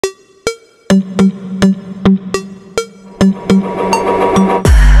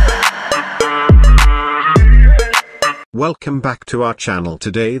Welcome back to our channel.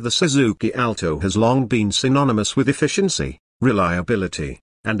 Today the Suzuki Alto has long been synonymous with efficiency, reliability,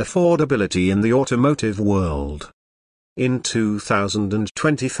 and affordability in the automotive world. In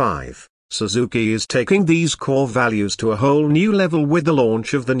 2025, Suzuki is taking these core values to a whole new level with the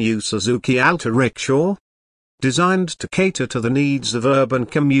launch of the new Suzuki Alto Rickshaw. Designed to cater to the needs of urban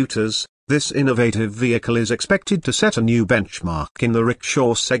commuters, this innovative vehicle is expected to set a new benchmark in the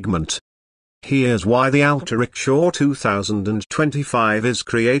rickshaw segment. Here's why the Alto Rickshaw 2025 is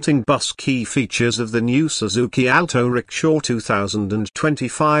creating bus key features of the new Suzuki Alto Rickshaw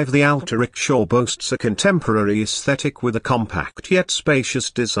 2025. The Alto Rickshaw boasts a contemporary aesthetic with a compact yet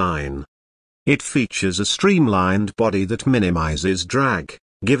spacious design. It features a streamlined body that minimizes drag,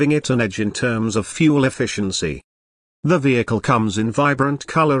 giving it an edge in terms of fuel efficiency. The vehicle comes in vibrant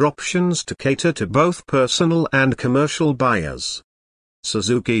color options to cater to both personal and commercial buyers.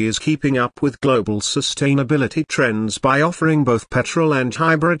 Suzuki is keeping up with global sustainability trends by offering both petrol and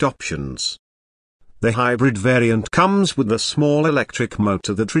hybrid options. The hybrid variant comes with a small electric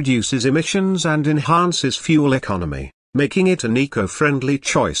motor that reduces emissions and enhances fuel economy, making it an eco-friendly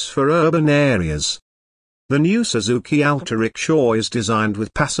choice for urban areas. The new Suzuki Alto Rickshaw is designed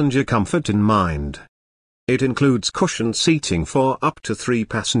with passenger comfort in mind. It includes cushioned seating for up to 3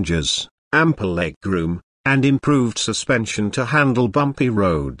 passengers, ample legroom, and improved suspension to handle bumpy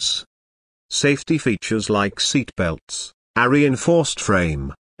roads. Safety features like seat belts, a reinforced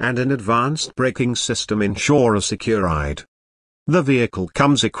frame, and an advanced braking system ensure a secure ride. The vehicle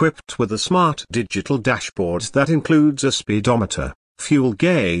comes equipped with a smart digital dashboard that includes a speedometer, fuel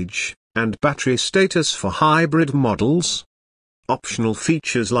gauge, and battery status for hybrid models. Optional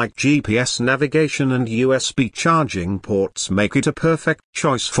features like GPS navigation and USB charging ports make it a perfect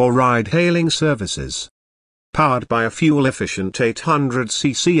choice for ride-hailing services. Powered by a fuel-efficient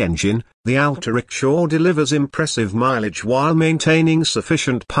 800cc engine, the Alto Rickshaw delivers impressive mileage while maintaining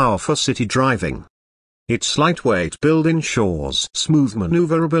sufficient power for city driving. Its lightweight build ensures smooth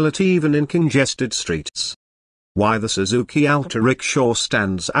maneuverability even in congested streets. Why the Suzuki Alto Rickshaw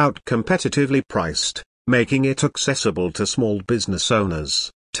stands out: competitively priced, making it accessible to small business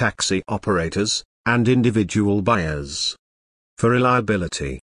owners, taxi operators, and individual buyers. For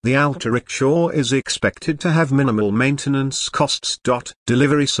reliability, the Alto Rickshaw is expected to have minimal maintenance costs.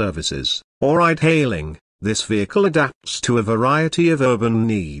 Delivery services, or ride-hailing, this vehicle adapts to a variety of urban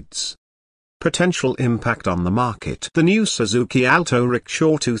needs. Potential impact on the market: the new Suzuki Alto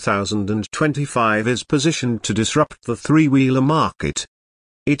Rickshaw 2025 is positioned to disrupt the three-wheeler market.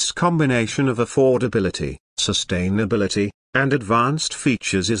 Its combination of affordability, sustainability, and advanced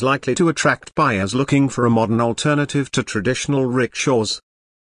features is likely to attract buyers looking for a modern alternative to traditional rickshaws.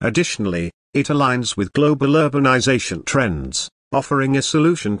 Additionally, it aligns with global urbanization trends, offering a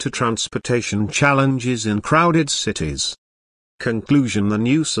solution to transportation challenges in crowded cities. Conclusion: the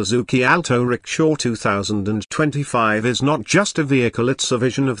new Suzuki Alto Rickshaw 2025 is not just a vehicle, it's a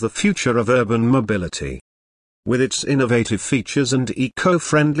vision of the future of urban mobility. With its innovative features and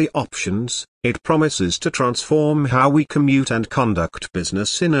eco-friendly options, it promises to transform how we commute and conduct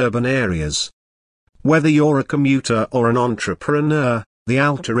business in urban areas. Whether you're a commuter or an entrepreneur, the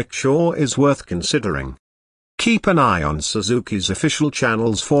Alto Rickshaw is worth considering. Keep an eye on Suzuki's official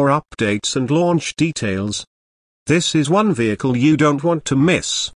channels for updates and launch details. This is one vehicle you don't want to miss.